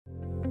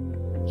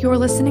You're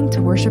listening to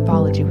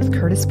Worshipology with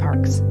Kurtis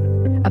Parks,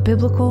 a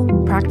biblical,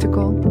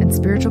 practical, and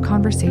spiritual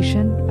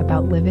conversation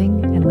about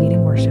living and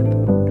leading worship.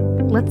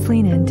 Let's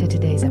lean into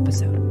today's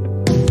episode.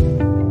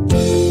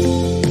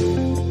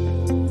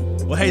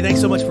 Well, hey, thanks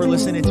so much for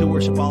listening to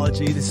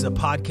Worshipology. This is a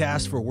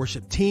podcast for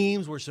worship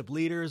teams, worship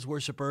leaders,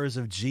 worshipers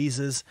of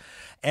Jesus.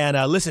 And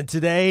listen,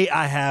 today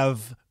I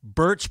have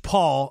Berch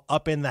Paul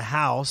up in the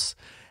house.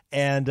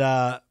 And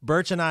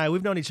Berch and I,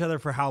 we've known each other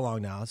for how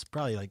long now? It's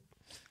probably like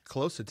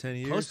close to 10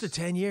 years. Close to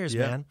 10 years,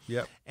 man.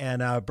 Yep.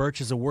 And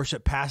Berch is a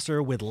worship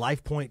pastor with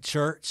Lifepoint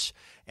Church.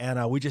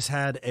 And we just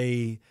had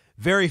a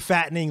very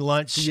fattening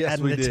lunch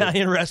at an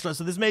Italian restaurant.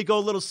 So this may go a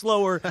little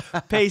slower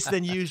pace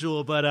than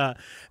usual. But,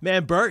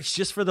 man, Berch,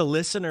 just for the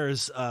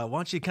listeners, why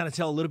don't you kind of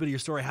tell a little bit of your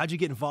story? How'd you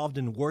get involved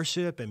in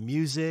worship and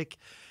music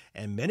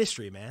and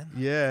ministry, man?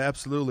 Yeah,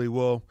 absolutely.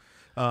 Well,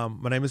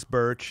 my name is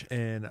Berch,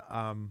 and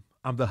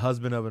I'm the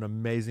husband of an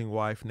amazing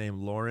wife named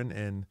Lauren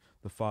and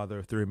the father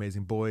of three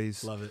amazing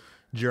boys. Love it.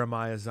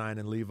 Jeremiah, Zion,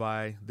 and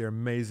Levi. They're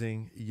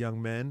amazing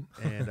young men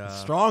and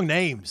strong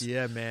names.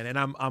 Yeah, man. And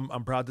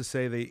I'm proud to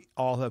say they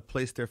all have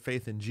placed their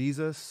faith in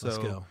Jesus. So let's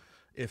go.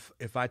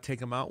 If I take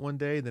them out one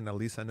day, then at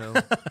least I know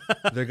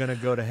they're gonna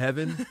go to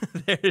heaven.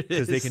 There it is.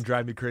 Because they can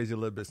drive me crazy a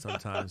little bit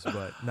sometimes.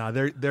 But no,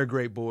 they're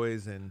great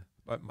boys, and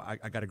I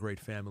got a great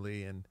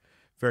family and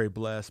very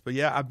blessed. But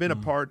yeah, I've been a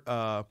part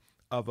of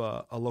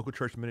a local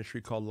church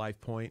ministry called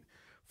Lifepoint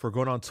for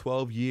going on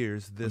 12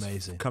 years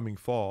this coming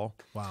fall.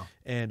 Wow.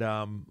 And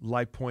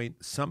Lifepoint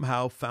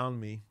somehow found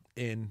me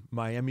in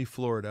Miami,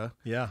 Florida.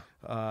 Yeah.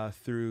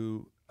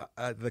 Through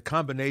the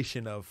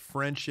combination of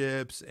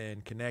friendships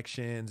and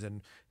connections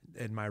and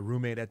my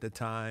roommate at the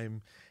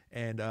time.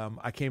 And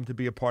I came to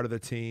be a part of the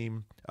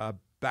team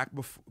back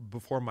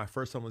before my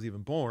first son was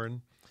even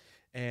born.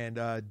 And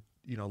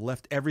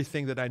left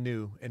everything that I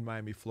knew in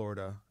Miami,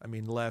 Florida. I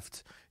mean,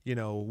 left,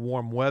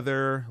 warm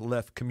weather,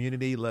 left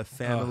community, left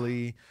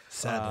family,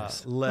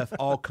 left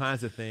all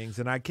kinds of things.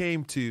 And I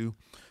came to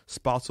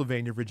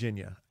Spotsylvania,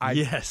 Virginia. I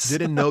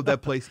didn't know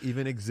that place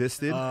even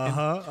existed,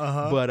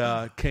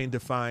 but came to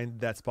find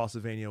that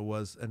Spotsylvania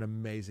was an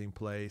amazing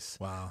place.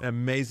 Wow. An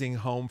amazing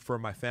home for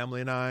my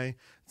family and I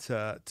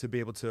to be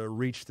able to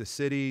reach the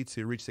city,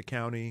 to reach the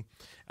county,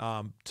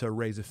 to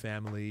raise a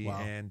family. Wow.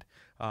 And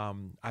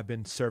I've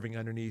been serving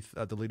underneath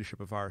the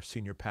leadership of our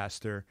senior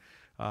pastor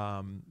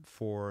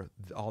for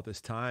all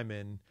this time,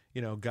 and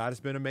God has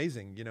been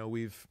amazing.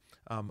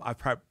 I've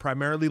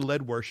primarily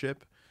led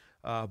worship,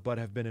 but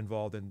have been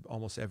involved in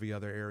almost every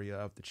other area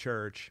of the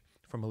church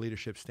from a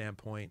leadership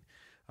standpoint.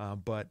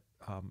 But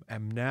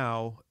am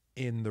now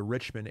in the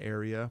Richmond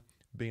area,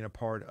 being a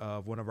part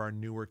of one of our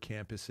newer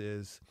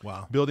campuses.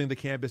 Wow. Building the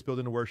campus,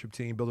 building the worship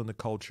team, building the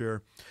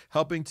culture,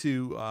 helping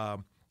to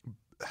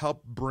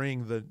help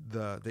bring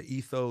the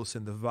ethos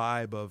and the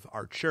vibe of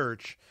our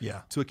church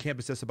to a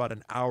campus that's about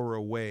an hour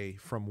away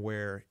from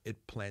where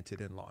it planted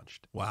and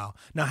launched. Wow.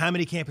 Now, how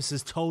many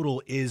campuses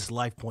total is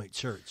Lifepoint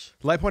Church?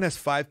 Lifepoint has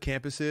 5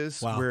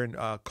 campuses. Wow. We're in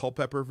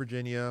Culpeper,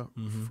 Virginia,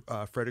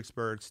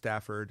 Fredericksburg,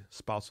 Stafford,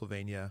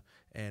 Spotsylvania,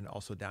 and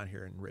also down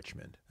here in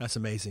Richmond. That's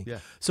amazing. Yeah.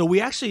 So we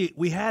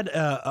had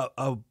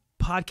a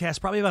podcast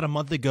probably about a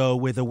month ago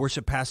with a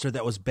worship pastor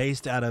that was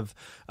based out of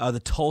the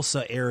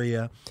Tulsa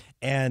area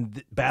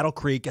and Battle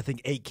Creek, I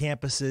think 8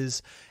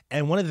 campuses.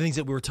 And one of the things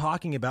that we were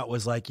talking about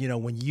was like,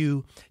 when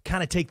you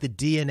kind of take the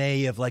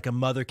DNA of like a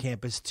mother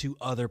campus to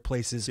other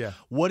places,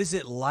 what is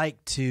it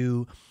like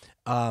to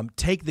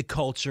take the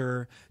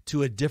culture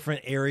to a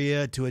different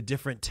area, to a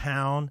different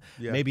town,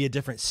 maybe a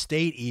different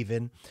state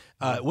even?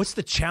 What's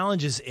the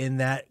challenges in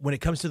that when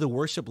it comes to the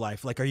worship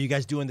life? Like, are you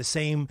guys doing the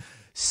same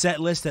set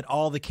list at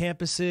all the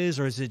campuses,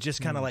 or is it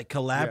just kind of like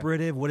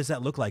collaborative? What does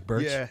that look like,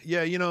 Berch?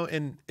 Yeah,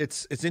 and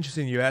it's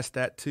interesting you asked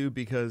that too,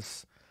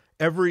 because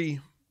every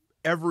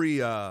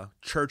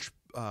church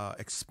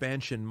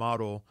expansion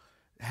model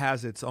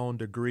has its own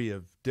degree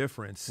of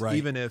difference,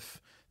 even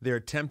if they're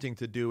attempting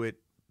to do it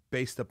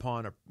based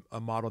upon a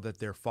model that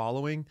they're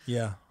following.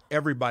 Yeah.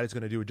 Everybody's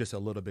going to do it just a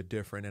little bit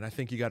different. And I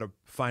think you got to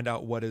find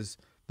out what is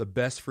the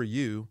best for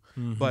you.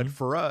 But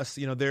for us,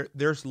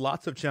 there's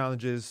lots of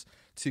challenges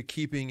to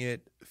keeping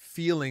it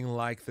feeling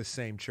like the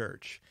same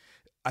church.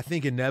 I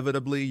think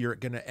inevitably you're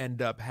going to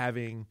end up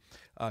having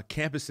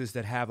campuses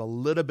that have a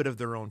little bit of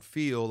their own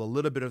feel, a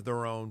little bit of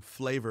their own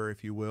flavor,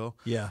 if you will.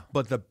 Yeah.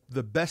 But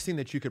the best thing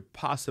that you could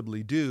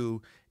possibly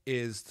do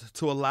is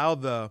to allow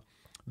the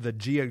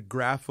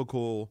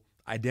geographical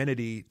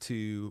identity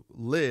to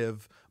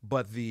live,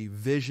 but the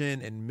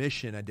vision and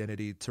mission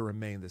identity to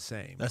remain the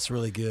same. That's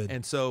really good.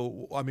 And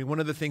so, I mean, one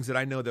of the things that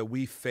I know that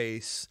we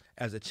face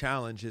as a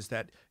challenge is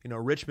that,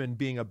 Richmond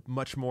being a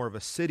much more of a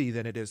city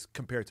than it is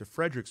compared to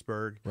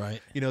Fredericksburg, right?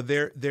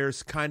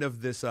 There's kind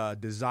of this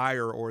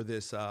desire or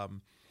this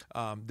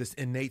this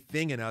innate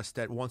thing in us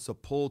that wants to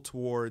pull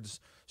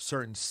towards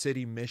certain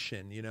city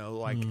mission,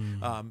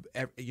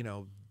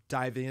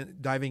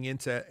 diving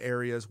into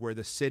areas where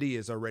the city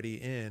is already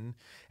in.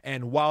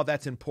 And while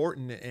that's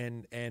important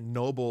and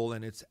noble,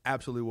 and it's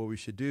absolutely what we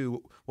should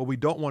do, what we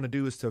don't want to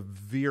do is to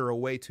veer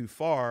away too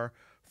far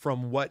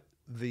from what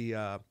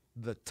the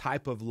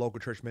type of local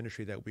church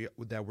ministry that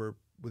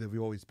we've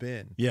always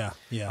been. Yeah.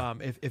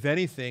 If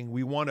anything,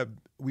 we want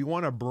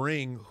to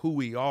bring who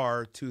we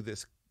are to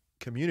this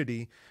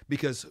community,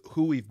 because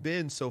who we've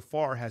been so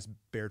far has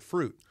bared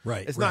fruit.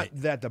 Right. It's not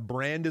that the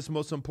brand is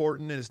most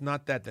important, and it's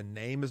not that the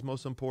name is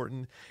most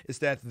important. It's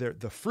that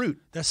the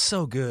fruit. That's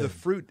so good. The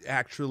fruit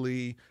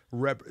actually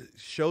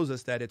shows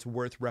us that it's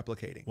worth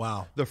replicating.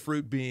 Wow. The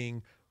fruit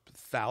being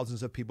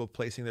thousands of people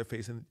placing their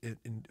faith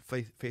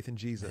in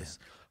Jesus,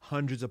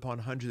 hundreds upon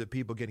hundreds of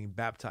people getting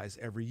baptized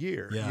every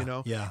year,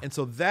 And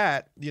so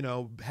that,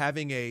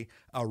 having a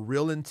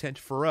real intent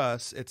for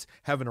us, it's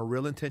having a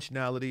real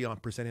intentionality on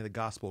presenting the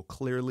gospel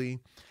clearly,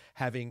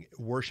 having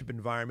worship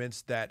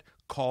environments that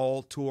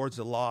call towards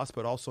the lost,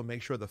 but also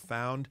make sure the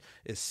found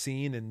is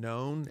seen and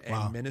known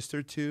and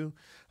ministered to,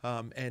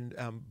 and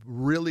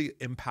really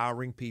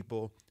empowering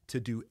people to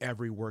do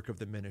every work of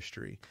the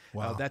ministry.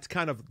 Wow. That's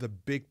kind of the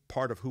big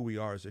part of who we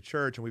are as a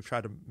church, and we've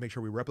tried to make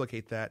sure we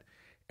replicate that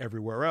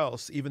everywhere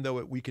else, even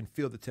though we can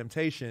feel the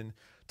temptation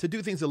to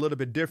do things a little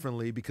bit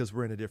differently because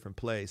we're in a different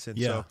place. And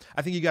so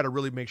I think you got to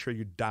really make sure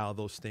you dial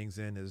those things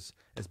in as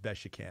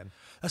best you can.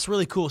 That's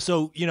really cool.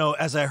 So,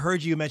 as I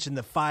heard you mention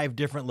the 5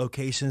 different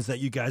locations that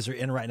you guys are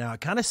in right now,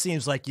 it kind of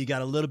seems like you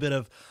got a little bit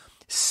of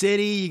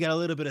city, you got a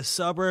little bit of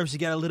suburbs, you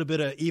got a little bit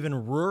of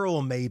even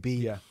rural maybe.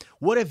 Yeah.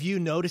 What have you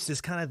noticed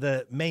as kind of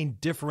the main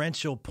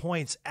differential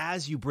points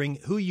as you bring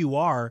who you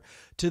are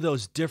to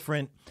those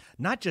different,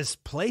 not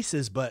just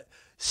places, but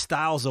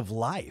styles of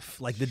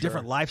life, like the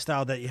different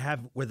lifestyle that you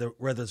have, whether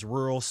it's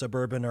rural,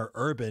 suburban, or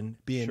urban,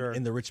 being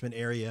in the Richmond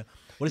area?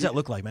 What does that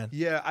look like, man?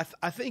 Yeah,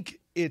 I think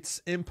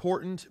it's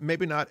important,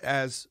 maybe not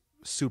as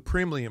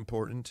supremely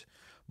important,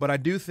 but I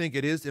do think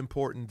it is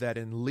important that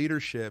in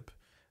leadership,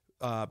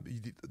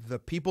 the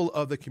people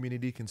of the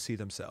community can see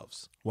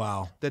themselves.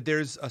 Wow. That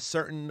there's a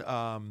certain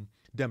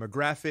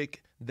demographic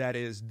that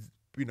is,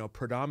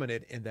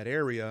 predominant in that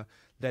area,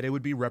 that it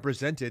would be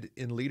represented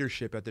in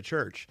leadership at the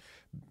church.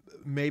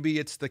 Maybe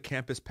it's the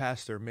campus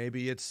pastor.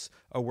 Maybe it's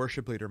a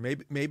worship leader.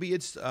 Maybe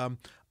it's a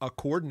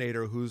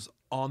coordinator who's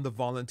on the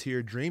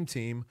volunteer dream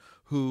team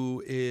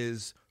who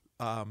is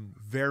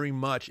very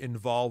much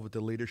involved with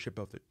the leadership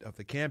of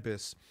the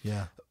campus.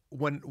 Yeah.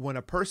 When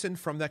a person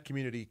from that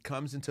community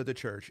comes into the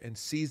church and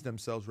sees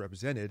themselves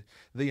represented,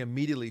 they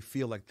immediately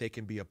feel like they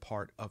can be a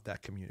part of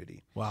that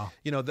community. Wow.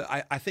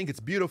 I think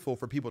it's beautiful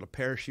for people to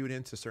parachute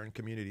into certain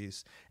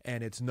communities,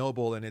 and it's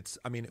noble, and it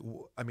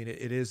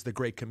is the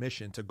Great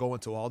Commission to go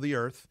into all the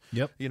earth.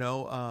 Yep.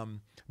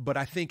 But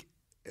I think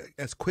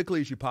as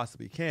quickly as you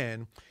possibly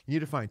can, you need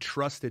to find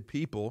trusted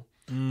people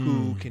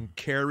who can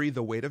carry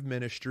the weight of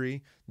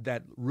ministry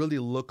that really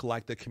look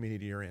like the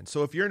community you're in.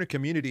 So if you're in a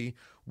community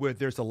where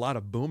there's a lot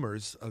of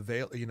boomers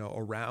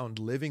around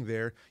living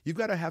there, you've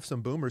got to have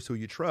some boomers who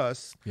you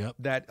trust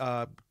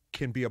that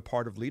can be a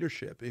part of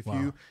leadership.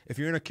 If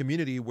you're in a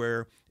community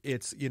where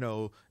it's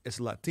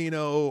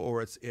Latino,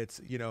 or it's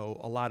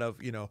a lot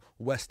of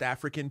West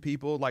African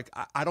people, like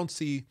I don't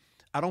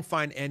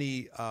have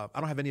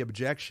any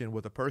objection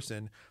with a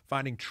person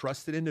finding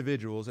trusted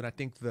individuals, and I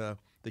think the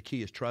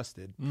key is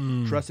trusted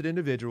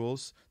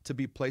individuals to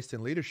be placed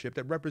in leadership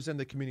that represent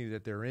the community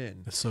that they're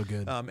in. That's so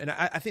good. And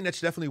I think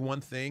that's definitely one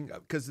thing,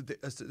 because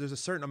there's a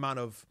certain amount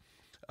of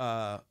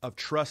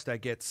trust that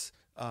gets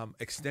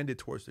extended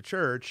towards the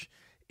church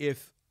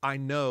if I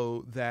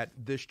know that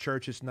this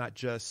church is not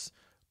just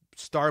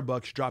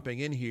Starbucks dropping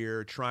in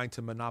here trying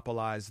to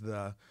monopolize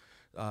the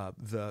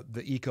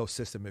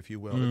ecosystem, if you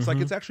will. It's like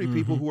it's actually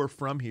people who are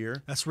from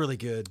here. That's really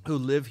good. Who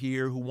live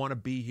here, who want to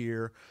be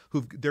here,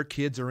 who their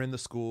kids are in the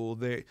school.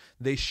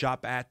 They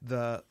shop at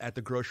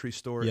the grocery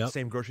store, the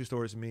same grocery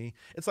store as me.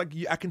 It's like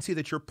I can see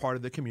that you're part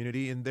of the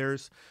community, and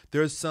there's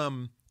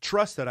some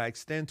trust that I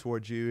extend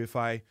towards you if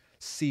I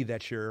see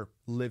that you're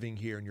living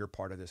here and you're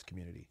part of this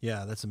community.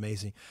 Yeah, that's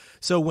amazing.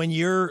 So when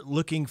you're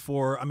looking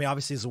for,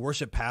 obviously as a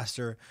worship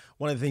pastor,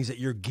 one of the things that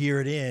you're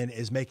geared in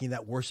is making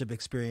that worship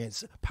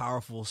experience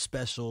powerful,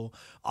 special,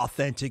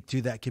 authentic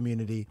to that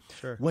community.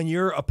 Sure. When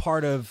you're a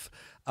part of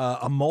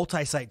a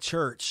multi-site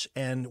church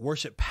and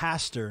worship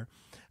pastor,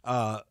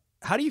 how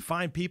do you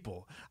find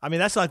people?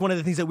 That's like one of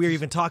the things that we were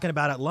even talking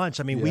about at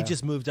lunch. We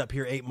just moved up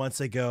here 8 months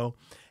ago.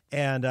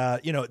 And,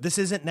 this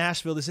isn't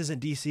Nashville. This isn't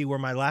D.C. where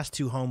my last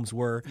 2 homes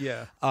were.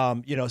 Yeah.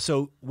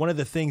 So one of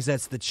the things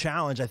that's the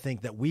challenge, I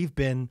think, that we've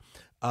been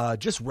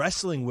just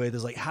wrestling with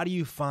is like, how do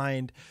you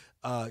find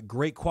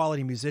great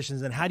quality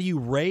musicians, and how do you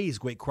raise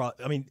great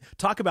quality?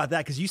 Talk about that,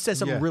 because you said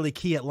something really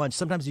key at lunch.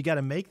 Sometimes you got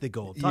to make the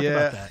goal. Talk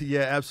about that.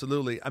 Yeah,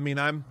 absolutely.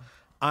 So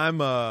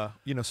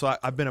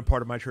I've been a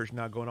part of my church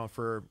now going on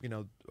for,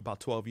 about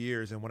 12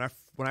 years. And when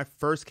I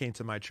first came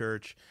to my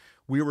church,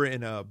 we were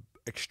in a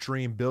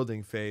extreme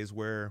building phase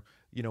where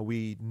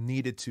we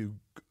needed to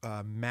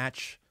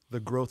match the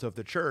growth of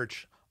the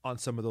church on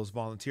some of those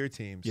volunteer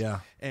teams. Yeah.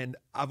 And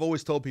I've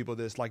always told people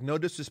this, like, no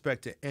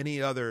disrespect to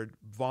any other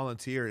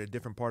volunteer at a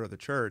different part of the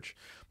church,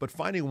 but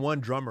finding one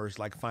drummer is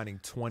like finding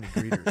 20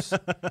 greeters.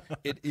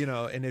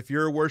 And if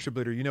you're a worship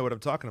leader, you know what I'm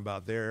talking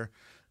about.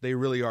 they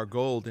really are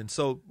gold. And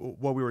so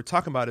what we were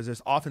talking about is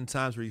there's often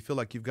times where you feel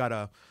like you got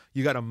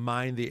to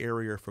mine the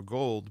area for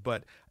gold.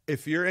 But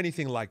if you're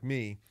anything like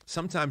me,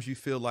 sometimes you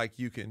feel like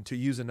you can, to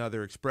use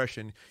another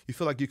expression, you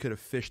feel like you could have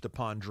fished the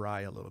pond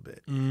dry a little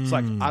bit. It's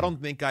like, I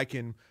don't think I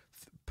can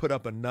put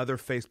up another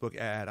Facebook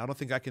ad. I don't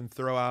think I can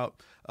throw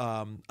out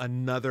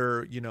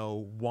another,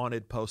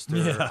 wanted poster.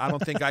 Yeah. I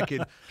don't think I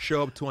could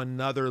show up to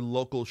another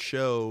local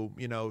show,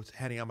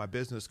 handing out my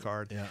business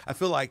card. Yeah. I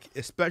feel like,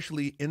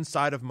 especially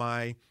inside of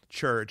my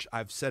church,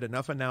 I've said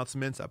enough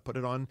announcements. I've put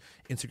it on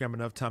Instagram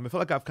enough time. I feel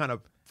like I've kind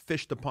of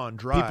fished the pond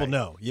dry. People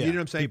know. Yeah. You know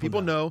what I'm saying?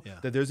 People know Yeah.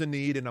 that there's a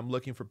need, and I'm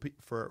looking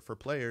for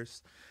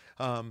players.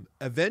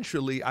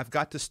 Eventually, I've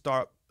got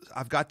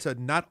to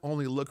not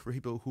only look for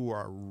people who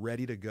are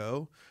ready to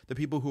go, the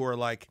people who are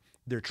like,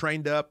 they're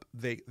trained up,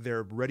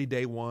 they're ready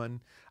day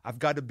one. I've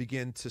got to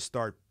begin to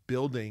start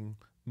building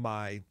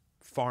my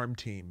farm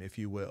team, if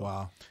you will.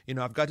 Wow.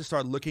 I've got to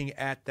start looking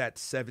at that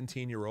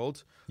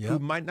 17-year-old who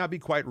Yep. might not be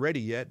quite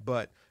ready yet,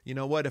 but you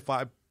know what? If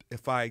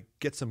I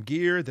get some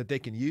gear that they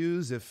can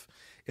use, if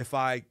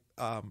I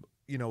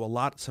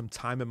allot some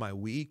time in my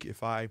week,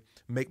 if I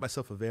make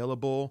myself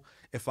available,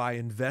 if I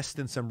invest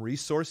in some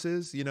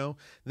resources,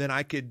 then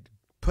I could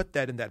put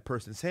that in that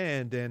person's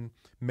hand, and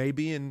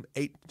maybe in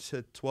 8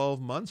 to 12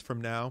 months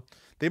from now,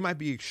 they might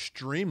be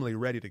extremely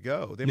ready to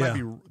go. They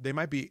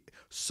might be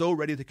so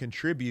ready to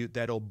contribute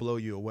that it'll blow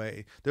you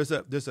away. There's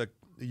a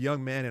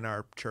young man in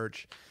our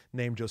church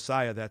named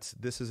Josiah.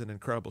 This is an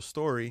incredible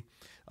story.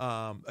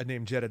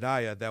 Named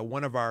Jedediah, that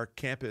one of our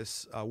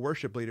campus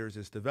worship leaders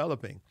is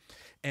developing.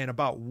 And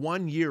about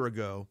 1 year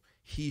ago,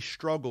 he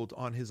struggled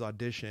on his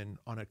audition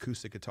on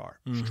acoustic guitar.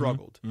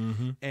 Struggled.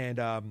 And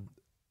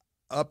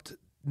up to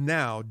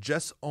now,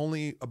 just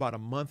only about a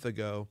month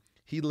ago,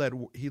 he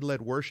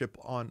led worship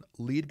on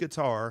lead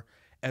guitar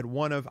at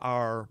one of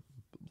our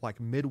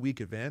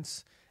midweek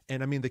events.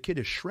 And I mean, the kid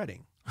is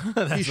shredding.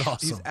 That's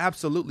awesome. He's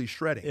absolutely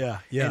shredding. Yeah.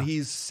 And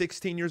he's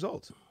 16 years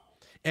old.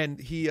 And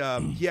he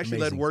actually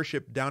led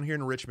worship down here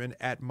in Richmond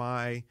at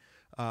my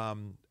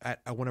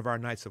at one of our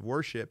nights of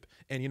worship.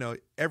 And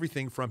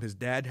everything from his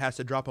dad has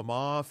to drop him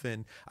off,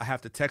 and I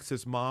have to text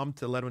his mom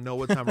to let him know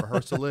what time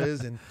rehearsal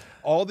is, and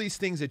all these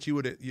things that you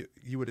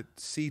would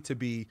see to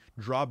be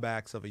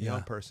drawbacks of a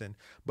young person.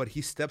 But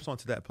he steps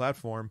onto that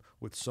platform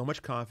with so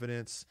much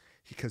confidence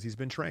because he's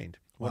been trained.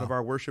 One of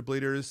our worship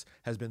leaders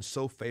has been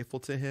so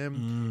faithful to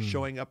him,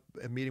 showing up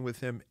and meeting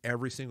with him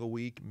every single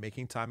week,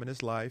 making time in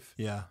his life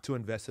to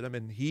invest in him.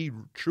 And he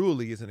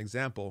truly is an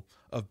example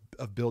of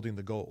building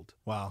the gold.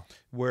 Wow.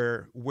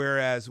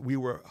 Whereas we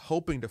were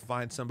hoping to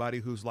find somebody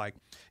who's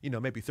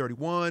maybe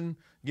 31,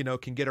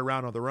 can get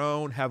around on their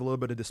own, have a little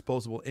bit of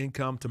disposable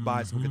income to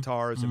buy some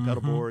guitars and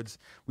pedal boards.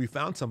 We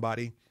found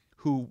somebody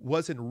who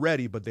wasn't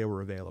ready, but they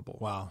were available.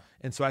 Wow.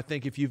 And so I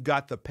think if you've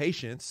got the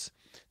patience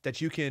that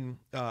you can,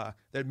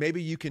 that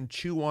maybe you can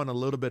chew on a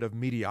little bit of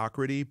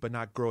mediocrity, but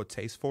not grow a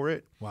taste for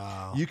it.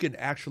 Wow. You can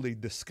actually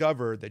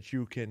discover that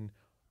you can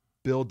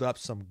build up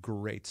some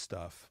great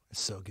stuff.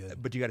 It's so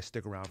good. But you got to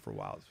stick around for a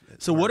while.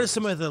 So what are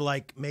some of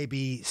the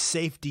maybe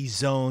safety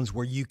zones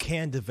where you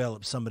can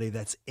develop somebody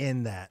that's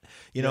in that?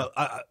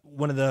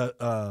 One of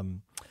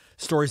the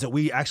stories that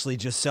we actually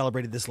just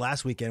celebrated this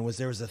last weekend was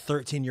there was a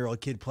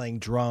 13-year-old kid playing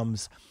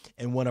drums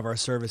in one of our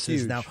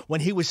services. Huge. Now, when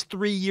he was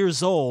 3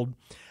 years old,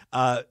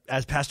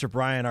 as Pastor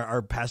Brian,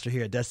 our pastor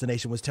here at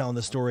Destination, was telling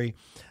the story,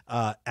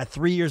 at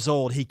 3 years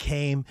old, he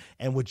came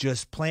and would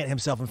just plant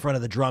himself in front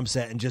of the drum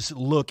set and just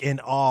look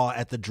in awe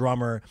at the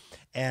drummer.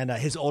 And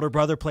his older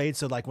brother played.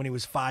 So when he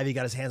was 5, he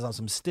got his hands on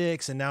some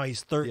sticks, and now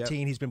he's 13.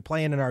 Yep. He's been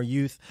playing in our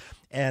youth.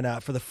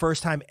 And for the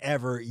first time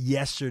ever,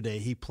 yesterday,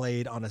 he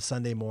played on a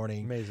Sunday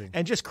morning. Amazing.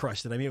 And just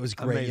crushed it. I mean, it was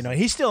great. Amazing.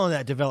 He's still in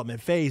that development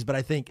phase, but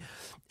I think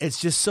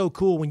it's just so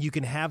cool when you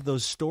can have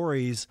those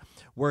stories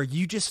where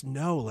you just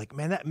know,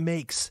 man, that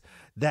makes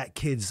that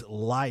kid's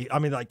life. I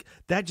mean,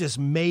 that just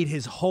made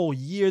his whole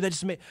year.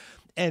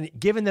 And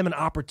giving them an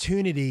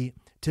opportunity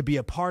to be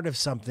a part of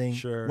something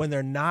when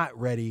they're not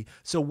ready.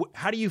 So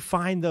how do you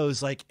find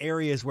those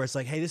areas where it's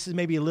hey, this is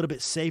maybe a little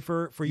bit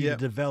safer for you to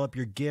develop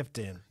your gift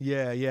in?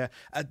 Yeah.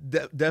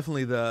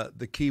 Definitely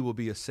the key will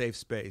be a safe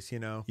space,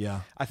 Yeah.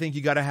 I think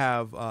you got to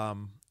have,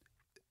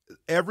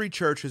 every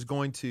church is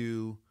going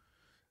to,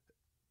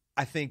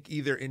 I think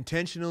either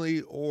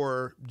intentionally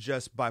or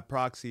just by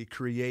proxy,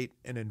 create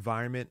an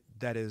environment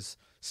that is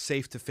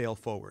safe to fail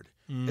forward.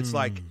 It's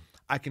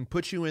I can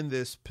put you in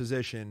this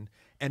position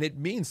and it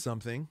means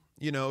something.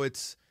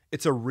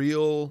 It's a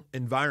real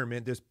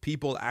environment. There's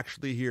people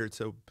actually here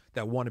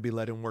that want to be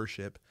led in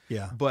worship.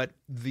 Yeah. But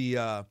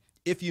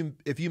if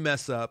you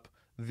mess up,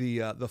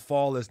 the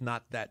fall is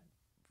not that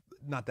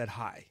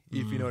high.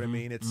 If you know what I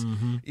mean. It's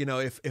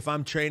if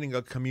I'm training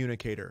a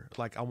communicator,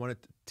 I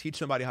want to teach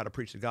somebody how to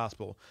preach the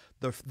gospel,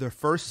 the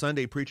first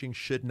Sunday preaching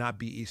should not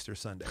be Easter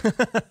Sunday.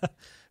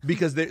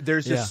 Because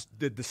there's just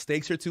the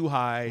stakes are too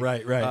high.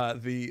 Right.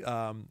 The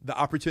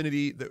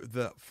opportunity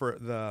for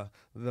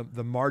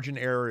the margin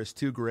error is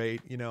too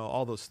great.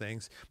 All those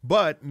things.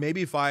 But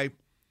maybe if I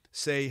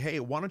say, hey,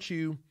 why don't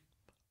you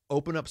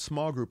open up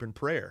small group in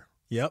prayer?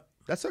 Yep.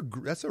 That's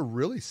a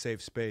really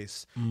safe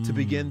space to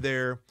begin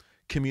their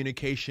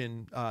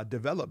communication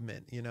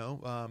development,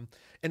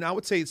 and I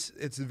would say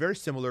it's very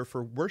similar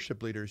for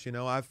worship leaders.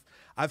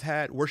 I've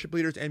had worship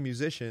leaders and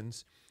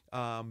musicians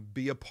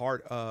be a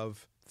part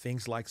of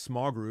things like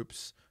small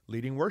groups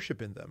leading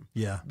worship in them.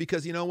 Yeah.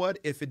 Because you know what?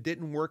 If it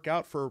didn't work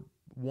out for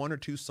one or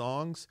two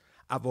songs,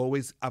 I've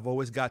always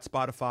got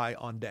Spotify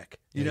on deck.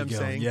 You know what I'm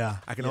saying? Yeah.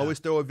 I can always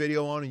throw a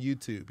video on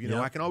YouTube. Yep.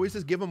 I can always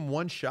just give them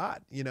one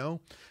shot.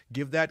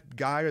 Give that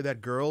guy or that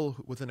girl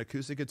with an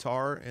acoustic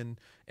guitar and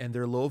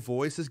their low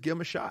voice, just give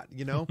them a shot.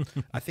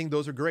 I think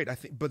those are great.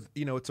 But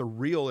it's a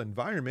real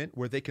environment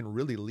where they can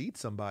really lead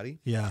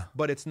somebody. Yeah.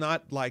 But it's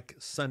not like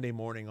Sunday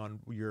morning on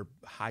your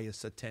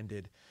highest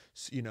attended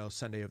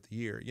Sunday of the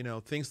year,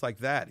 things like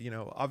that.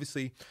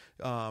 Obviously,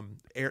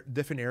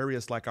 different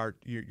areas like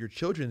your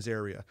children's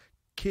area.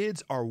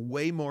 Kids are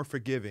way more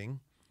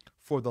forgiving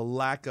for the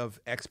lack of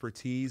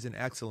expertise and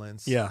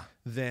excellence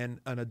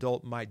than an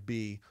adult might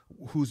be,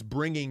 who's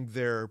bringing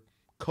their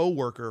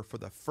coworker for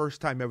the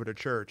first time ever to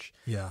church.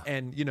 Yeah.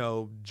 And,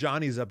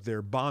 Johnny's up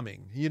there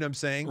bombing, you know what I'm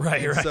saying?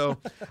 Right. And right. So,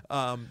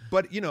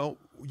 but you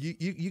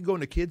go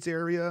in the kids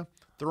area,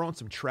 throw on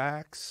some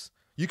tracks,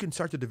 you can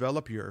start to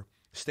develop your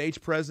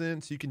stage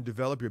presence, you can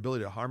develop your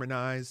ability to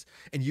harmonize,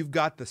 and you've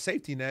got the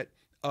safety net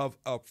of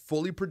a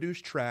fully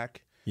produced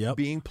track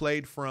being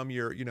played from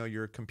your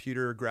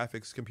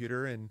graphics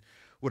computer and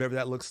whatever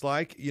that looks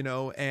like,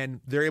 and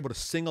they're able to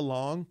sing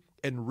along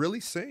and really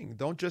sing.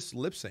 Don't just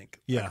lip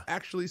sync. Yeah. Like,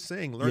 actually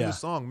sing, learn the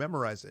song,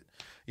 memorize it,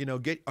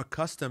 get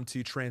accustomed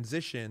to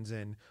transitions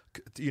and,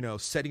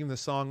 setting the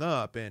song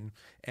up and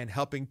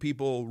helping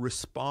people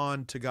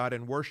respond to God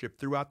in worship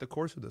throughout the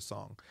course of the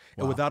song.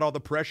 And without all the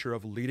pressure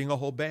of leading a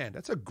whole band.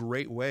 That's a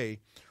great way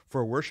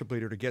for a worship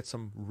leader to get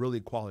some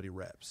really quality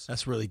reps.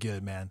 That's really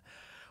good, man.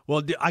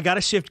 Well, I got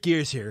to shift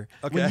gears here.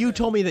 Okay. When you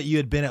told me that you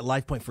had been at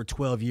Lifepoint for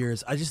 12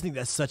 years, I just think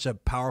that's such a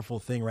powerful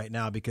thing right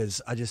now,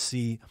 because I just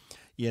see,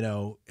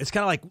 it's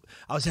kind of like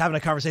I was having a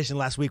conversation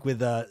last week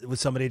with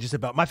somebody just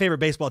about my favorite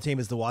baseball team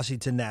is the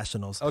Washington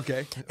Nationals.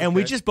 Okay. And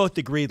we just both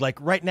agreed, like,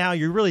 right now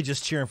you're really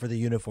just cheering for the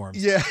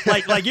uniforms. Yeah.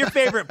 like your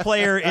favorite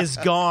player is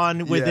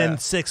gone within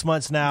 6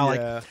 months now.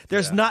 Yeah. Like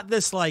there's not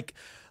this like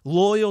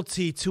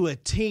loyalty to a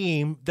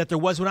team that there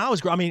was when I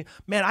was growing. I mean,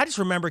 man, I just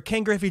remember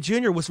Ken Griffey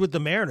Jr. was with the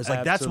Mariners.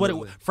 Like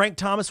Absolutely. that's what Frank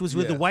Thomas was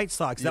with the White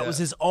Sox. That was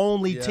his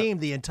only team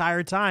the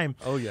entire time.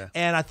 Oh, yeah.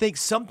 And I think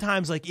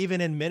sometimes, like, even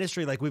in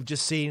ministry, like we've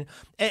just seen,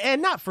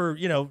 and not for,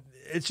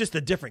 it's just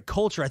a different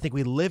culture I think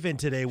we live in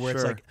today, where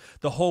it's like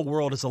the whole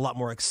world is a lot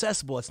more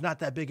accessible. It's not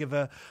that big of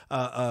a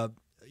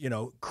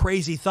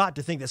crazy thought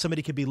to think that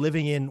somebody could be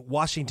living in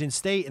Washington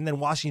State and then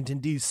Washington,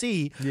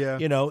 D.C.,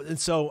 and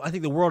so I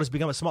think the world has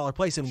become a smaller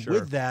place. And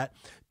with that,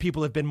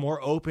 people have been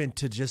more open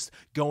to just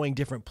going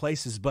different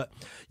places. But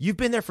you've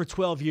been there for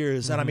 12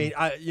 years. And I mean,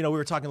 we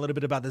were talking a little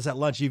bit about this at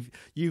lunch.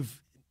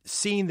 You've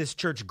seen this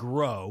church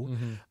grow.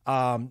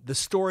 The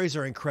stories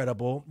are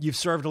incredible. You've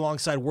served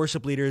alongside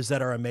worship leaders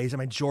that are amazing.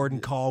 I mean,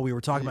 Jordan Call, we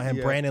were talking about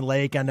him, Brandon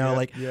Lake. I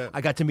know,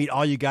 I got to meet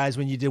all you guys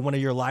when you did one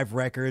of your live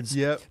records.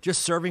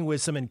 Just serving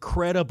with some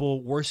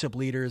incredible worship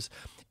leaders.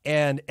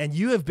 And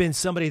you have been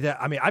somebody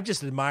that, I mean, I've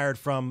just admired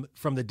from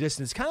the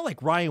distance, kind of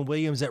like Ryan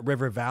Williams at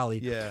River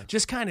Valley.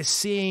 Just kind of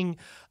seeing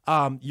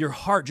your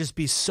heart just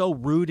be so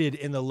rooted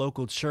in the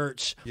local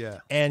church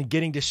and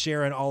getting to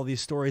share in all these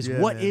stories.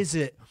 What is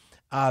it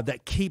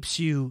that keeps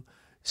you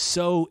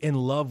so in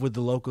love with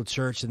the local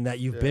church and that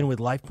you've been with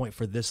Lifepoint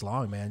for this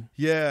long, man?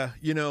 Yeah,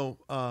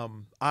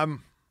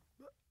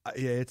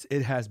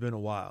 it has been a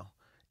while.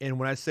 And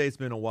when I say it's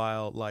been a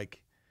while,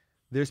 like,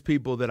 there's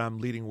people that I'm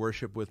leading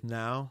worship with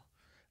now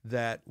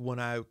that when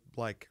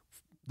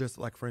there's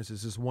like, for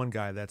instance, this one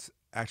guy that's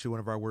actually one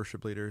of our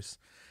worship leaders.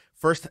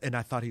 First, and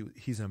I thought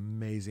he's an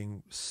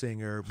amazing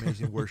singer,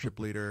 amazing worship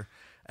leader.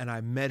 And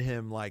I met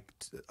him like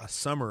a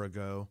summer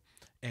ago.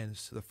 And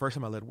so the first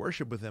time I led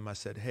worship with him, I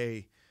said,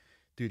 "Hey,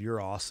 dude, you're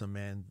awesome,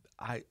 man.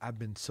 I've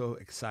been so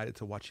excited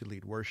to watch you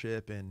lead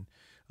worship, and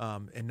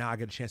now I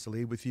get a chance to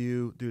lead with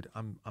you, dude.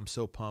 I'm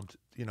so pumped,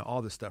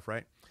 all this stuff,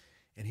 right?"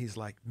 And he's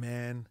like,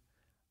 "Man,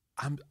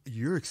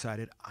 you're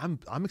excited. I'm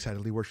excited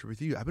to lead worship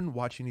with you. I've been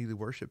watching you lead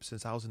worship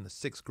since I was in the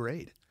 6th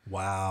grade."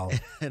 Wow.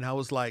 And I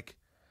was like,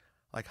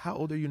 how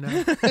old are you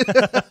now?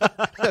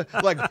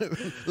 Like,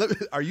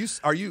 are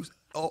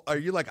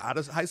you like out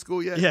of high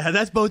school yet? Yeah,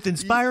 that's both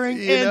inspiring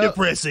and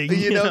depressing.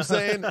 You know what I'm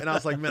saying? And I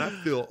was like, man, I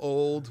feel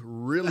old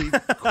really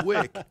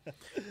quick.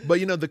 But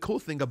the cool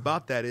thing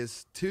about that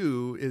is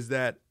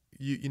that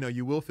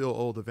you will feel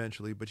old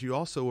eventually, but you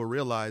also will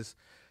realize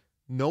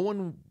no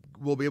one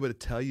will be able to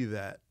tell you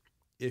that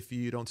if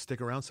you don't stick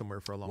around somewhere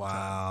for a long time.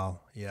 Wow.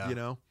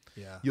 Yeah.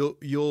 Yeah.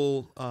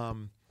 You'll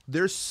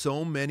there's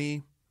so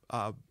many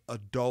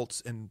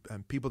adults and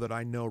people that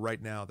I know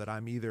right now that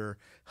I'm either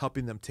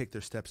helping them take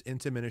their steps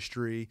into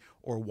ministry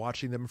or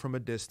watching them from a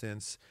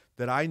distance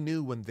that I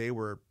knew when they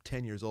were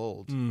 10 years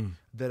old,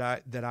 that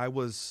I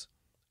was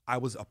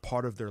a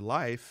part of their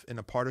life and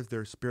a part of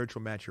their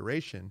spiritual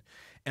maturation.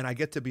 And I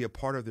get to be a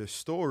part of their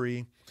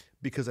story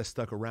because I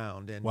stuck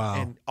around, and Wow.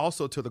 and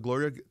also to the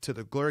glory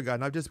of God,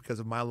 not just because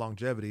of my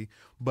longevity,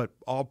 but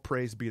all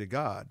praise be to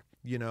God.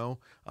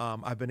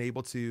 I've been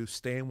able to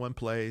stay in one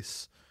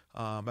place.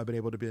 I've been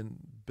able to been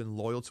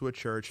loyal to a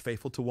church,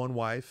 faithful to one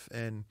wife,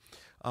 and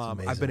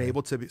amazing, I've been man.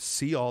 able to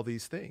see all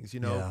these things.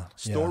 Yeah.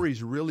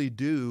 Stories really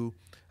do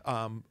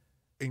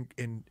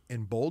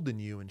embolden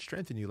you and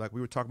strengthen you. Like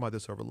we were talking about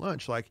this over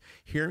lunch. Like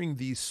hearing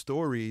these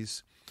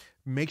stories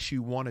makes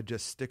you want to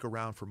just stick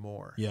around for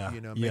more. Yeah.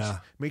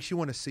 Makes you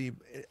want to see,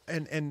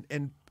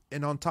 and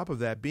on top of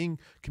that, being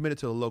committed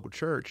to the local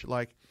church.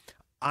 Like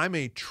I'm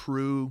a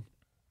true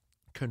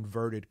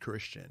converted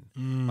Christian.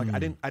 Like I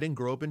didn't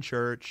grow up in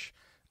church.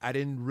 I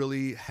didn't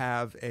really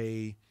have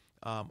a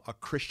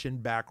Christian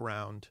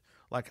background.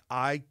 Like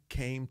I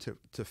came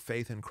to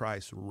faith in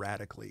Christ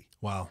radically.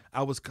 Wow.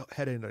 I was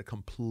headed in a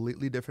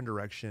completely different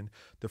direction.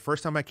 The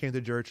first time I came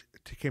to church,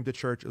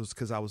 it was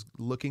because I was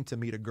looking to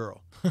meet a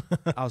girl.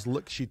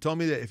 She told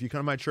me that if you come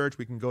to my church,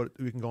 we can go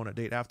on a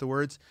date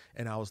afterwards.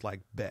 And I was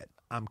like, bet,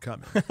 I'm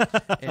coming.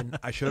 And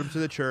I showed up to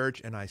the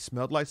church and I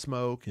smelled like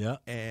smoke. Yeah.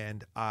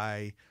 And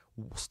I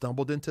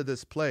stumbled into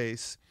this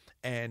place,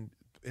 and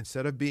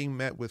instead of being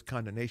met with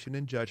condemnation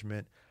and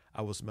judgment,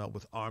 I was met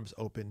with arms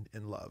open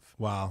in love.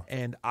 Wow.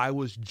 And I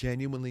was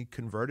genuinely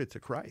converted to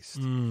Christ.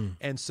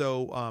 And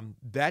so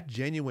that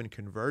genuine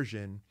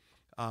conversion,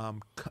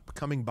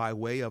 coming by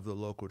way of the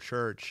local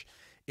church,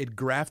 it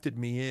grafted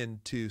me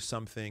into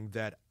something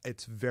that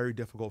it's very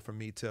difficult for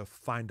me to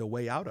find a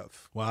way out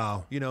of.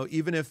 Wow.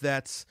 Even if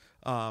that's,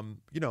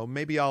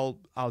 maybe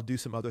I'll do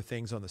some other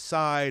things on the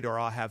side, or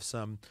I'll have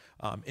some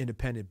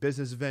independent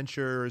business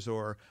ventures,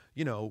 or,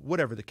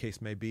 whatever the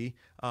case may be.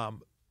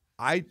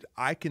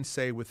 I can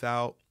say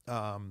without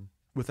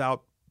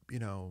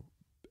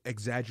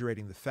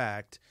exaggerating the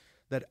fact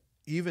that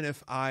even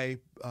if I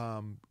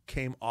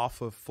came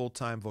off of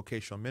full-time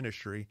vocational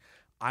ministry,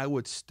 I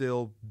would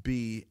still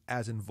be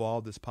as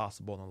involved as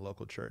possible in the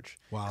local church.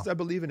 Wow. Because I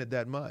believe in it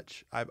that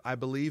much. I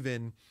believe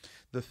in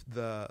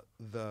the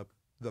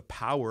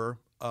power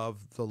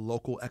of the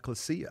local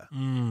ecclesia.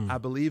 I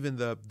believe in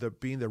the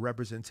being the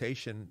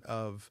representation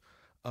of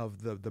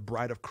the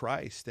bride of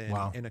Christ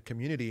and in a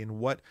community, and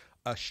what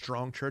a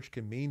strong church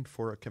can mean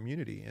for a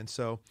community. And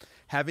so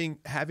having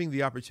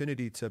the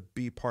opportunity to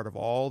be part of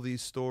all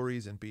these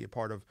stories and be a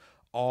part of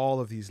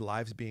all of these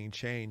lives being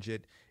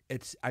changed,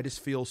 I just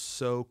feel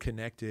so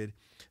connected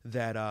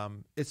that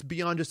it's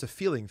beyond just a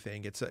feeling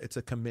thing. It's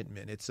a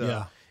commitment.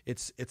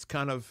 It's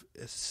kind of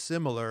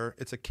similar.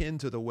 It's akin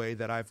to the way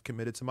that I've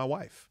committed to my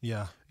wife.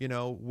 Yeah.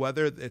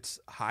 Whether it's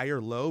high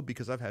or low,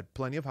 because I've had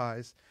plenty of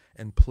highs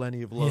and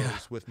plenty of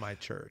lows with my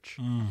church.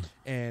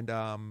 And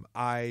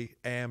I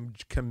am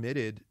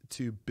committed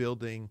to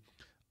building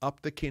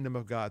up the kingdom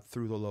of God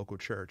through the local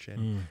church.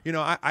 And,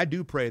 I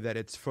do pray that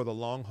it's for the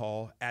long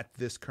haul at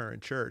this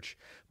current church,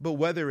 but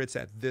whether it's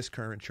at this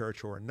current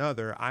church or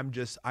another, I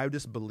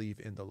just believe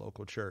in the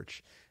local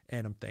church,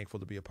 and I'm thankful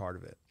to be a part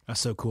of it. That's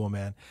so cool,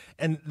 man.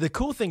 And the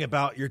cool thing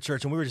about your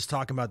church, and we were just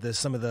talking about this,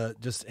 some of the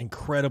just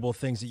incredible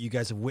things that you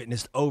guys have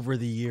witnessed over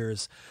the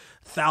years,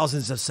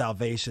 thousands of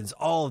salvations,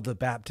 all of the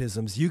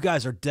baptisms. You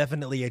guys are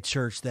definitely a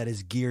church that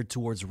is geared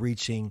towards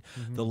reaching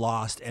the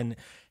lost and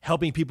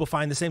helping people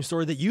find the same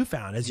story that you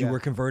found as you were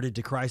converted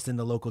to Christ in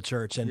the local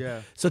church.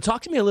 And so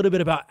talk to me a little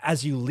bit about,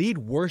 as you lead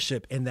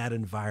worship in that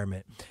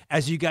environment,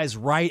 as you guys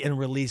write and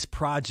release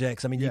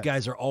projects. I mean, you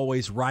guys are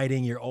always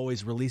writing, you're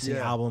always releasing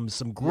albums,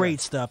 some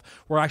great stuff.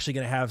 We're actually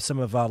going to have some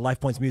of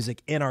LifePoint's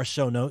music in our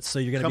show notes, so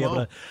you're going to be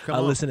able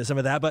to listen to some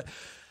of that. But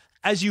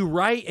as you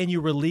write and you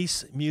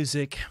release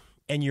music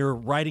and you're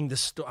writing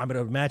the I'm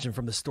going to imagine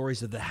from the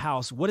stories of the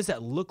house, what does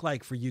that look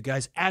like for you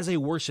guys as a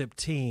worship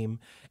team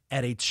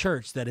at a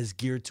church that is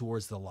geared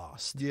towards the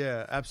lost?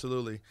 Yeah,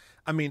 absolutely.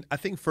 I mean, I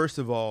think first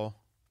of all,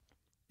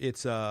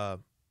 it's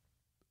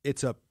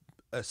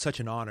such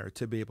an honor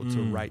to be able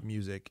to write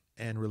music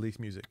and release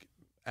music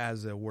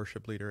as a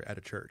worship leader at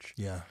a church.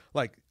 Yeah.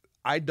 Like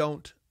I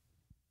don't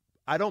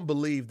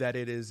believe that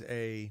it is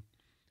a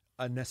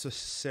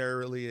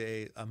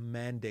necessarily a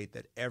mandate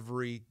that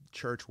every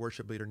church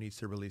worship leader needs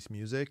to release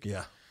music.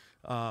 Yeah.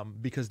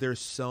 Because there's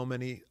so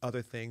many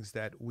other things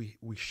that we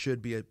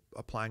should be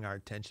applying our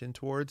attention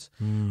towards.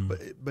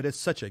 But it's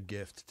such a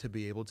gift to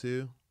be able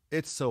to.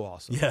 It's so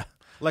awesome. Yeah.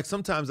 Like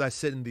sometimes I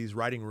sit in these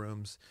writing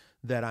rooms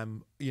that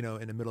I'm,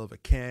 in the middle of a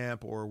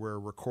camp or we're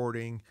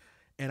recording,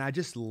 and I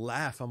just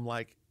laugh. I'm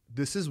like,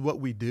 this is what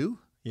we do?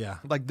 Yeah.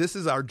 Like this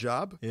is our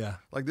job? Yeah.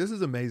 Like this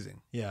is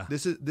amazing. Yeah.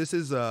 This is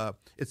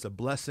it's a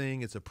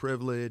blessing, it's a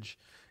privilege.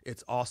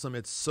 It's awesome.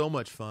 It's so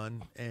much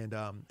fun. And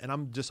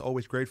I'm just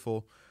always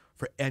grateful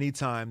for any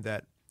time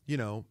that,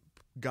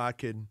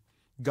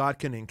 God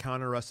can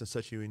encounter us in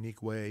such a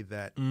unique way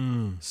that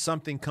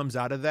something comes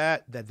out of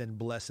that then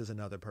blesses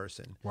another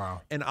person.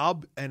 Wow. And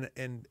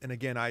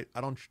again, I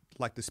don't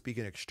like to speak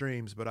in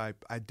extremes, but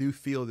I do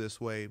feel this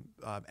way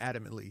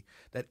adamantly,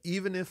 that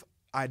even if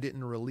I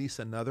didn't release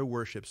another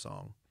worship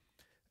song,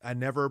 I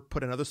never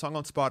put another song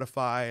on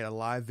Spotify, a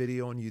live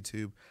video on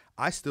YouTube.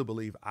 I still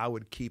believe I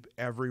would keep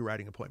every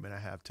writing appointment I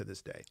have to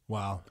this day.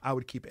 Wow. I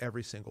would keep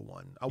every single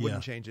one. I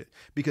wouldn't change it,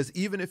 because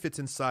even if it's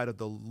inside of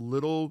the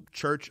little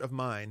church of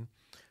mine,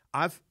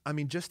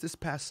 just this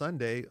past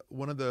Sunday,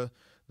 one of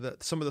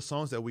some of the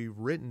songs that we've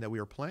written that we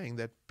are playing,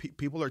 that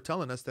people are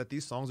telling us that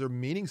these songs are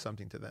meaning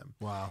something to them.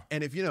 Wow.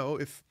 And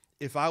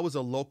if I was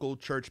a local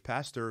church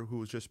pastor who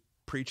was just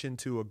preaching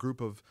to a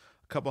group of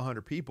a couple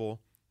hundred people,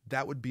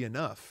 that would be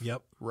enough.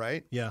 Yep.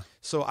 Right? Yeah.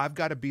 So I've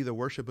got to be the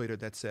worship leader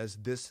that says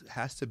this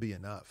has to be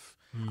enough.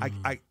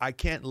 I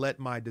can't let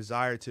my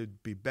desire to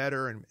be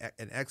better and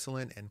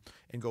excellent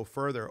and go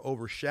further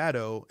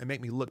overshadow and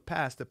make me look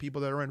past the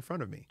people that are in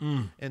front of me.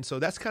 And so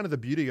that's kind of the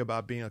beauty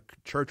about being a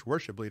church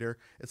worship leader.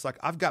 It's like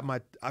I've got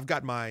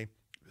my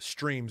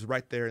streams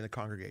right there in the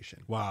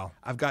congregation. Wow.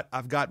 I've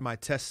got my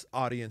test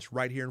audience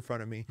right here in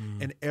front of me,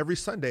 and every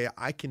Sunday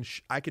I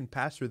can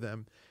pastor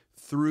them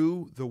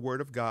through the Word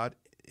of God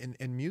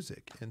in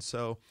music. And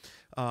so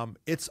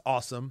it's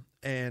awesome.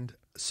 And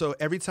so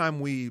every time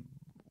we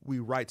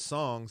write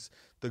songs,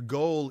 the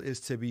goal is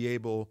to be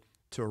able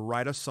to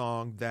write a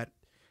song that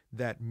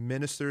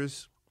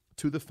ministers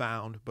to the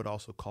found, but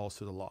also calls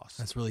to the lost.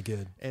 That's really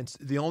good. And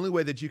the only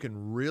way that you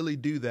can really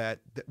do that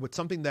with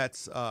something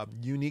that's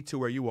unique to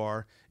where you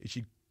are is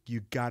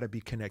you got to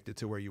be connected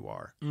to where you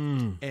are.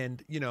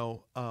 And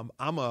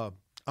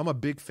I'm a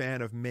big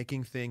fan of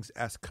making things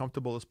as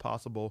comfortable as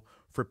possible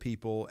for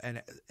people,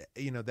 and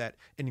that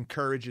it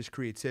encourages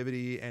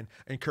creativity and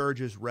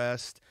encourages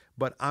rest.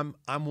 But I'm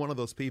one of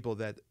those people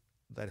that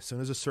as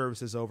soon as the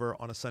service is over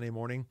on a Sunday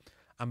morning,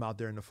 I'm out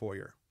there in the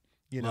foyer.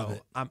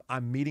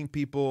 I'm meeting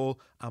people,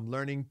 I'm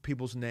learning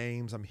people's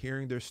names, I'm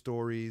hearing their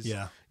stories.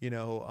 Yeah.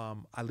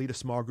 I lead a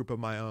small group of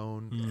my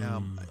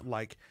own.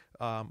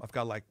 I've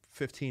got like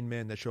 15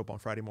 men that show up on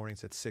Friday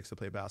mornings at 6 to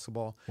play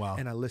basketball. Wow.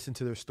 And I listen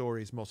to their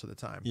stories most of the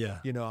time. Yeah.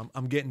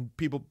 I'm getting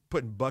people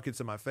putting buckets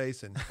in my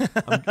face and,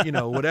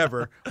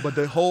 whatever. But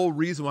the whole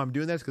reason why I'm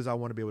doing that is because I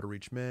want to be able to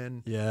reach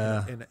men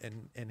and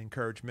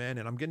encourage men.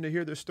 And I'm getting to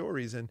hear their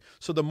stories. And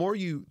so the more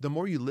you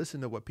listen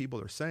to what people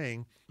are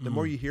saying, the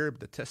more you hear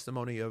the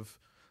testimony of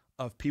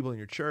people in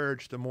your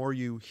church, the more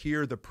you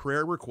hear the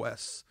prayer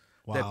requests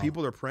that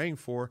people are praying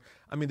for.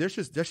 I mean, there's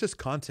just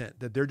content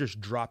that they're just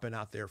dropping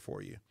out there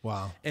for you.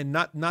 Wow. And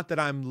not that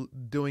I'm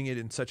doing it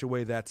in such a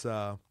way that's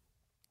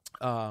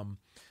I'm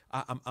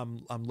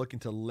looking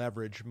to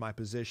leverage my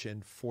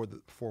position for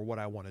what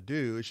I want to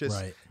do. It's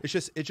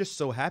just it just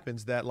so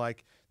happens that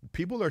like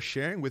people are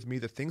sharing with me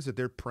the things that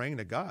they're praying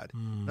to God.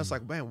 And that's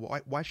like, man,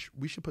 why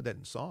we should put that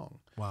in song.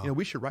 Wow.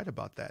 We should write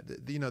about that.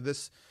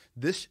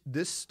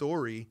 This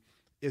story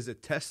is a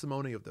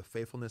testimony of the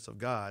faithfulness of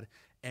God,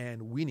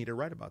 and we need to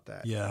write about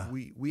that. Yeah.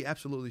 We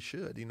absolutely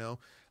should,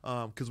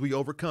 because we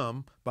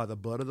overcome by the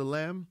blood of the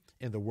Lamb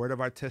and the word of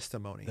our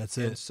testimony. That's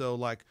it. And so,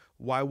 like,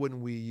 why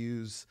wouldn't we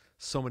use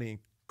so many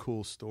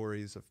cool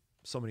stories of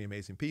so many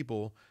amazing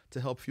people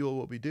to help fuel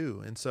what we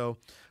do? And so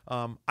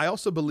I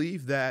also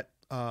believe that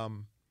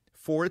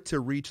for it to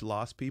reach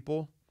lost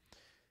people,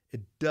 it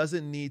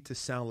doesn't need to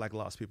sound like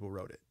lost people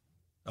wrote it.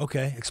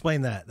 Okay,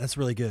 explain that. That's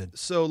really good.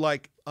 So,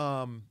 like,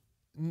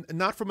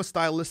 not from a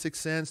stylistic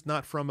sense,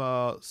 not from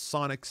a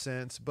sonic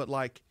sense, but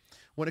like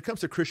when it comes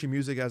to Christian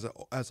music as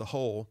a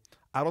whole,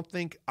 I don't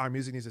think our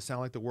music needs to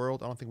sound like the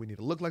world. I don't think we need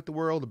to look like the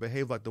world or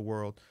behave like the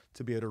world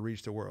to be able to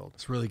reach the world.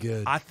 It's really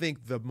good. I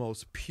think the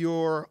most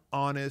pure,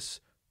 honest,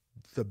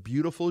 the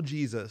beautiful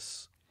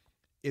Jesus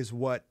is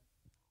what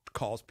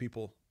calls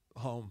people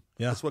home.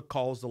 Yeah. That's what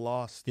calls the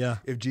lost. Yeah.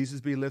 If Jesus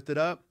be lifted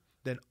up,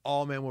 then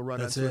all men will run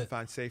unto it and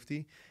find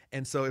safety.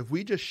 And so if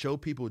we just show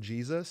people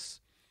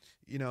Jesus,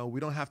 we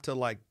don't have to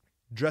like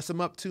dress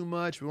them up too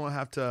much. We won't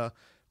have to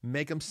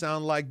make them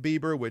sound like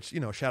Bieber, which,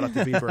 shout out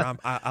to Bieber.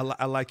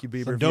 I like you,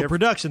 Bieber. Some dope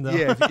production though.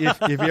 Yeah.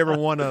 If you ever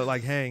want to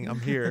like hang, I'm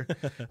here.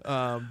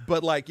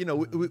 But like,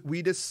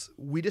 we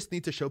just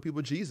need to show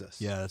people Jesus.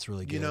 Yeah, that's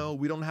really good.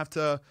 We don't have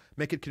to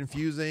make it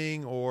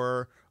confusing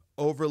or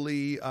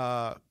overly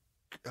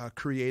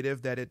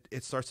creative that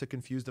it starts to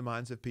confuse the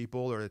minds of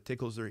people or it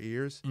tickles their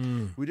ears.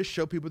 We just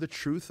show people the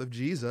truth of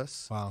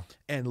Jesus. Wow.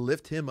 And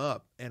lift him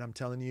up. And I'm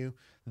telling you,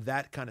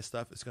 that kind of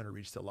stuff is going to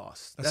reach the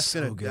lost. That's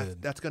so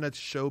good. That's going to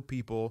show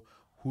people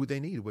who they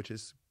need, which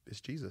is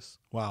Jesus.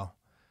 Wow.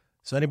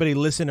 So anybody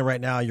listening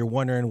right now, you're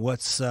wondering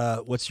what's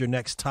your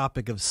next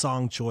topic of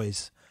song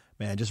choice,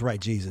 man, just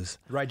write Jesus.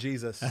 Write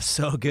Jesus. That's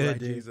so good, Write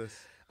dude. Jesus.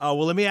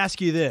 Well, let me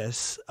ask you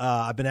this.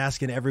 I've been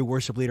asking every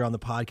worship leader on the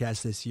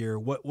podcast this year,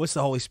 what's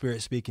the Holy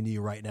Spirit speaking to you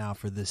right now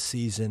for this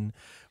season,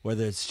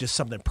 whether it's just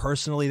something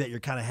personally that you're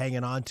kind of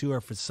hanging on to or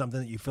if it's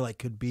something that you feel like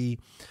could be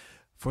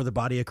for the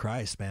body of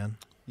Christ, man?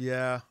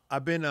 Yeah,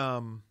 I've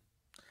been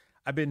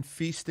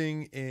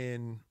feasting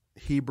in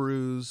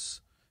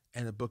Hebrews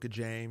and the book of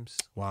James.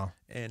 Wow.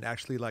 And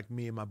actually, like,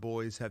 me and my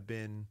boys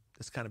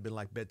it's kind of been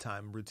like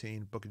bedtime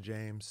routine, book of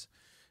James.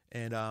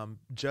 And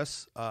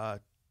just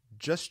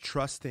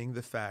trusting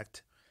the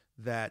fact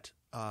that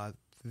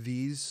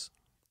these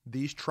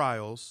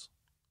trials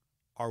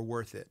are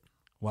worth it.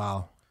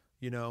 Wow.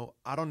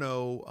 I don't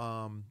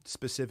know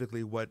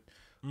specifically what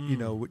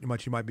what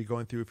much you might be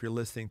going through if you're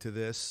listening to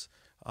this.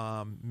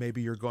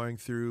 Maybe you're going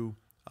through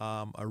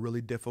a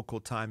really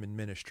difficult time in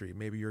ministry.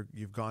 Maybe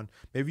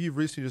you've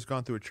recently just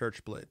gone through a church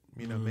split.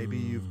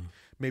 Maybe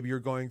you're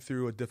going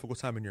through a difficult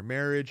time in your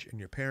marriage, in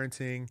your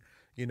parenting.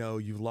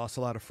 You've lost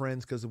a lot of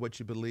friends because of what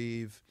you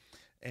believe,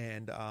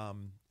 and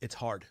it's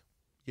hard.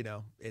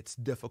 It's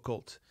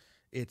difficult.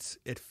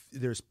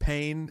 There's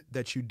pain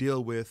that you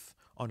deal with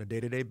on a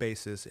day-to-day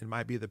basis. It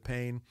might be the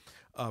pain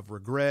of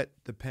regret,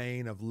 the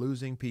pain of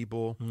losing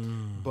people.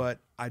 But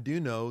I do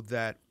know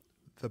that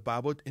the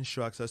Bible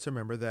instructs us to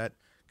remember that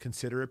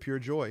consider it pure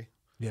joy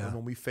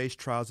when we face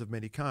trials of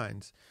many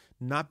kinds,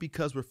 not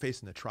because we're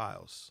facing the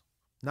trials,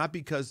 not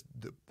because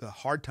the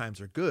hard times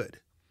are good,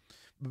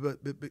 but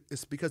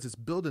it's because it's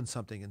building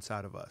something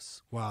inside of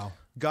us. Wow.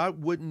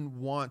 God wouldn't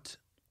want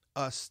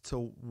us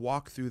to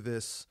walk through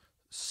this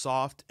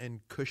soft and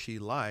cushy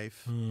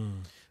life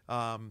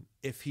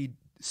if he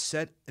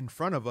set in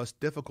front of us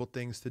difficult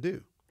things to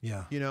do.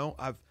 Yeah.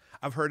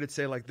 I've heard it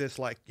say like this,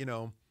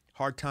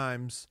 hard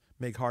times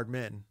make hard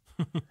men.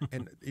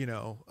 And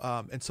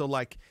and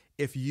so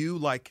if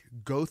you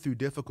go through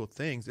difficult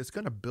things, it's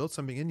going to build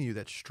something in you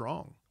that's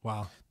strong.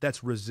 Wow.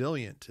 That's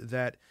resilient,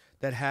 that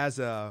has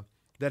an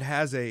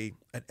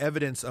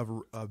evidence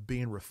of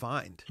being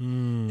refined.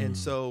 And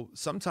so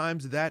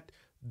sometimes that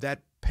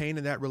pain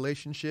in that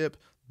relationship,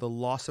 the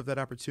loss of that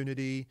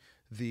opportunity,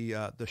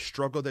 the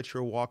struggle that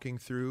you're walking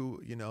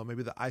through,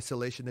 maybe the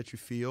isolation that you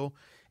feel,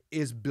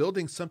 is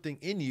building something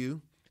in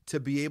you to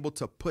be able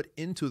to put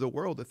into the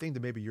world the thing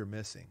that maybe you're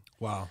missing.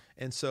 Wow.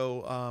 And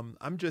so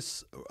I'm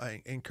just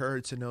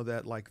encouraged to know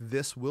that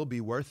this will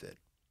be worth it.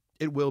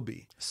 It will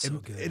be. So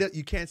good.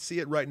 You can't see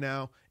it right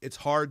now. It's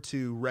hard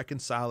to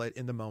reconcile it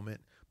in the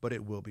moment, but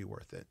it will be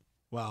worth it.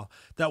 Wow.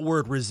 That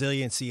word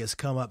resiliency has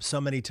come up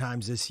so many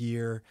times this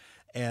year.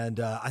 And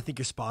I think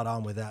you're spot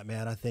on with that,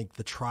 man. I think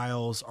the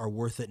trials are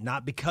worth it,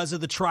 not because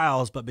of the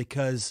trials, but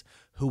because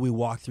who we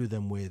walk through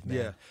them with, man.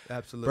 Yeah,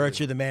 absolutely. Berch,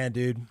 you're the man,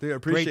 dude. Yeah,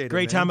 appreciate it,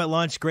 Great man. time at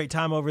lunch. Great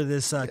time over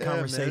this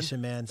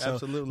conversation, man. So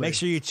absolutely. Make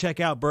sure you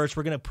check out Berch.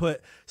 We're going to put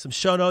some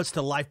show notes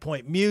to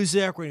Lifepoint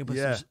Music. We're going to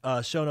put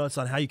some show notes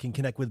on how you can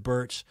connect with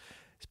Berch.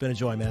 It's been a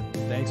joy, man.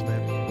 Thanks,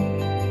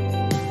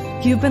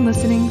 man. You've been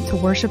listening to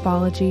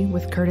Worshipology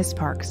with Kurtis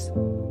Parks.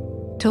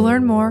 To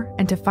learn more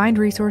and to find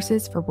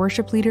resources for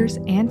worship leaders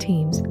and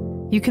teams,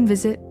 you can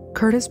visit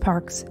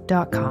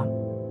kurtisparks.com.